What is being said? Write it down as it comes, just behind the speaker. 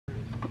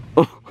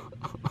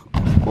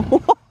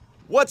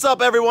What's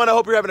up, everyone? I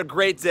hope you're having a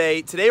great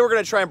day. Today we're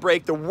going to try and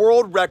break the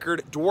world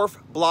record Dwarf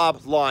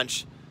Blob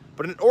launch.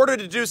 But in order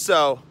to do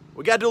so,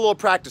 we got to do a little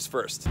practice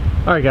first.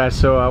 All right, guys,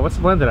 so what's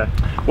the plan today?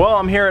 Well,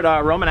 I'm here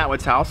at Roman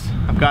Atwood's house.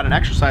 I've got an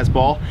exercise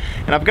ball,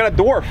 and I've got a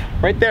dwarf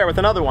right there with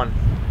another one.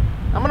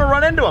 I'm going to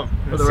run into him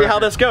and see how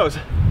this goes.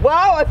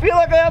 Wow, I feel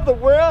like I have the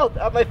world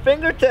at my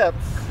fingertips.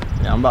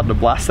 Yeah, I'm about to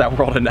blast that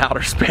world into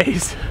outer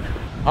space.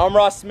 I'm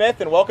Ross Smith,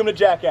 and welcome to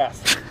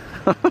Jackass.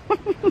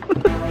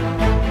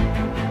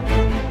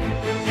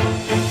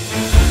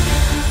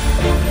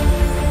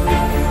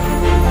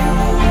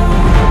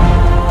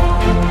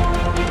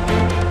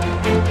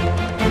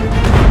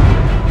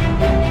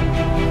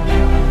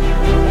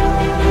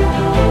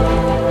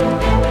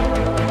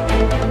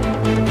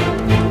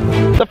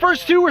 The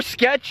first two were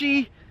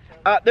sketchy.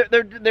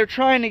 They're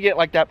trying to get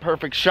like that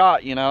perfect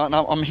shot, you know, and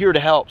I'm here to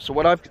help. So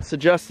what I've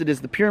suggested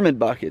is the pyramid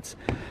buckets.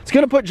 It's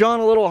gonna put John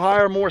a little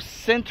higher, more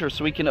center,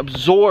 so he can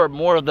absorb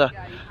more of the,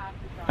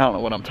 I don't know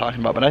what I'm talking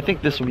about, but I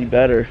think this will be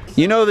better.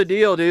 You know the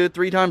deal, dude.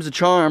 3 times the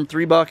charm,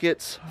 3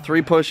 buckets,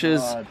 3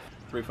 pushes.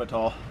 3 foot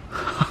tall.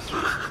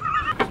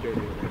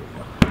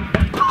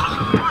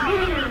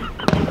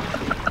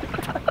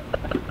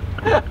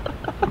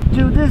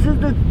 Dude, this is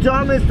the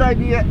dumbest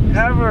idea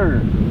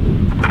ever.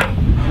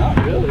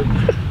 Not really.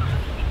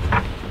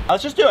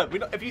 Let's just do it.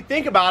 If you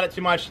think about it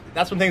too much,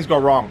 that's when things go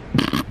wrong.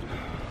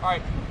 All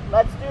right,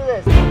 Let's do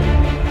this.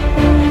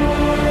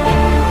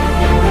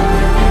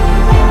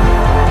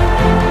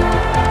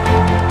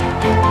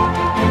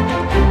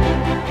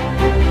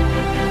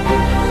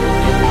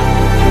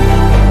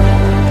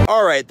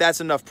 All right,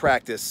 that's enough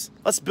practice.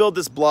 Let's build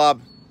this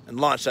blob and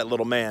launch that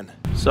little man.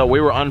 So we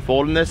were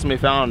unfolding this and we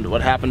found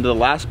what happened to the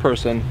last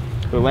person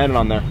who landed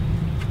on there.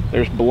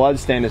 There's blood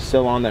stain is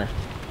still on there.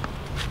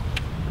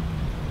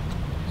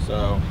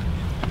 So,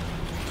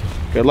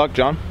 good luck,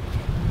 John.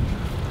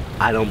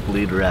 I don't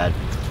bleed red.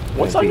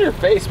 What's on your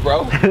face,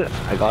 bro?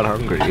 I got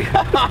hungry.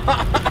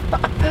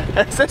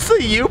 Is this a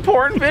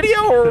YouPorn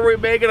video or are we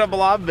making a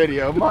blob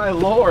video? My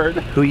lord.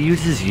 Who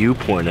uses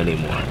YouPorn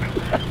anymore?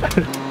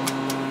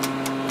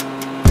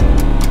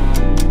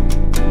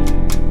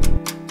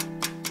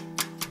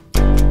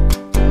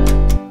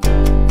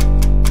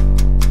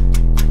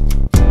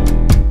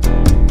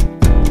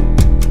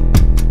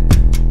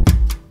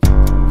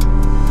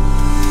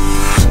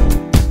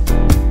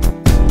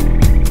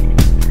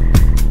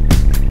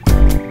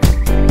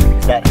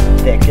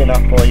 Thick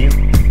enough for you?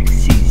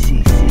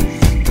 See.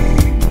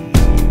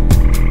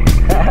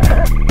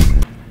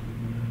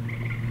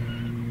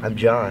 I'm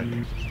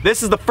John.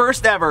 This is the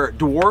first ever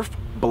Dwarf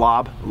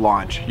Blob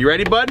launch. You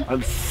ready, bud?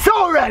 I'm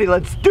so ready.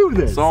 Let's do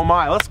this. So am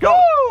I. Let's go.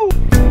 Woo!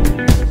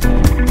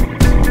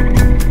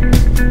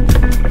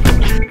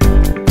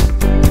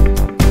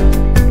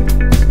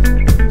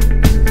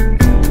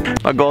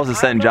 My goal is to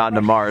send John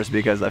to Mars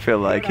because I feel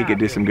like he could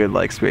do some good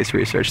like space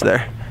research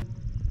there.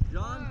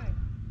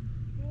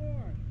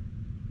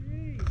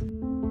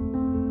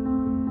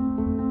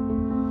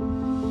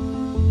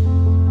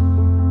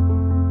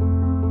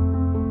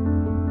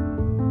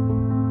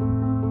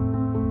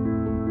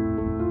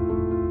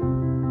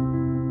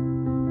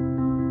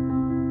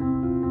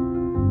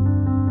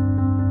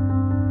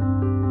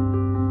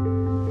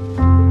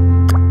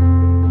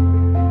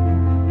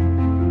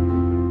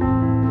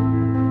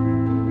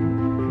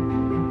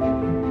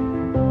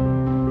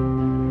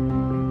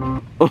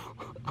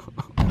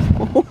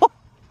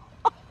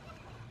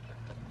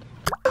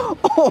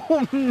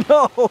 Oh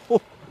no!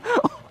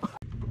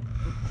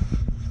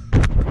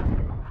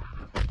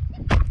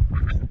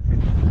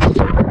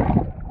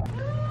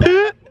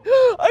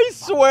 I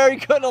swear he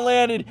couldn't have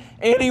landed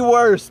any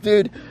worse,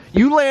 dude.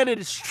 You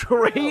landed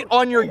straight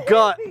on your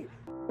gut.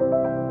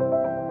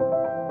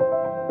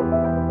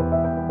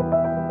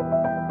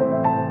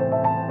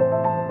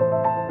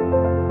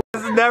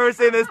 I've never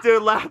seen this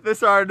dude laugh this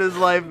hard in his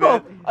life,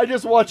 man. Bro, I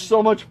just watched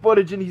so much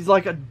footage and he's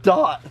like a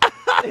dot.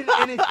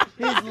 and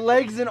his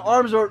legs and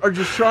arms are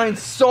just trying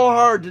so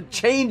hard to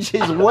change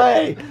his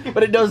way,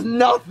 but it does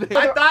nothing.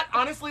 I thought,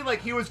 honestly, like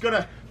he was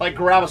gonna like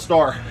grab a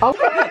star. Oh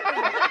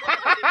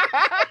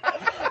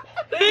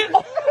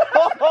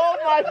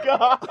my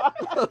god!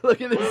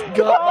 Look at this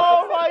gut.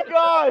 Oh my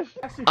gosh!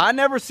 I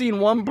never seen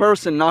one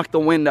person knock the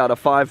wind out of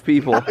 5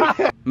 people.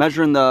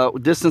 Measuring the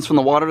distance from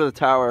the water to the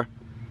tower.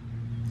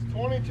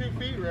 22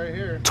 feet right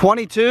here.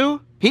 22?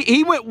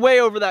 He went way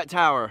over that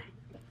tower.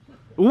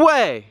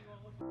 Way.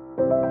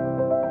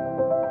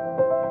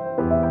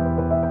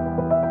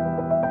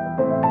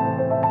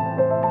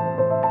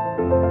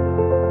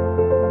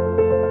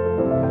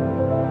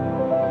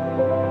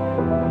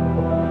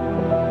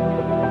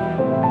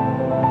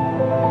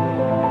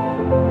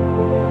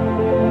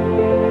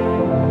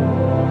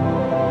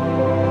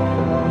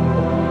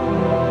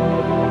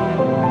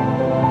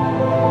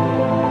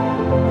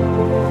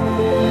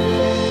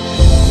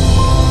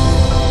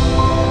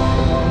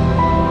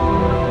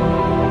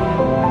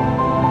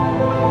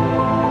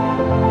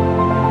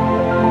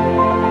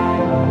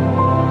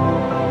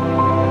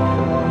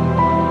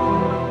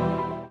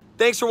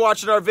 Thanks for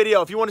watching our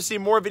video. If you want to see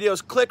more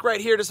videos, click right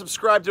here to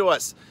subscribe to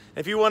us.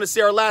 If you want to see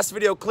our last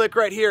video, click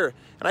right here.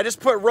 And I just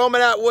put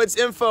Roman Atwood's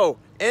info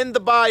in the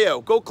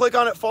bio. Go click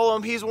on it, follow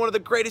him. He's one of the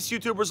greatest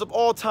YouTubers of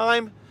all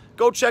time.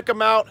 Go check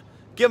him out.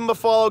 Give him a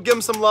follow, give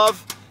him some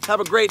love.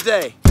 Have a great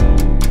day.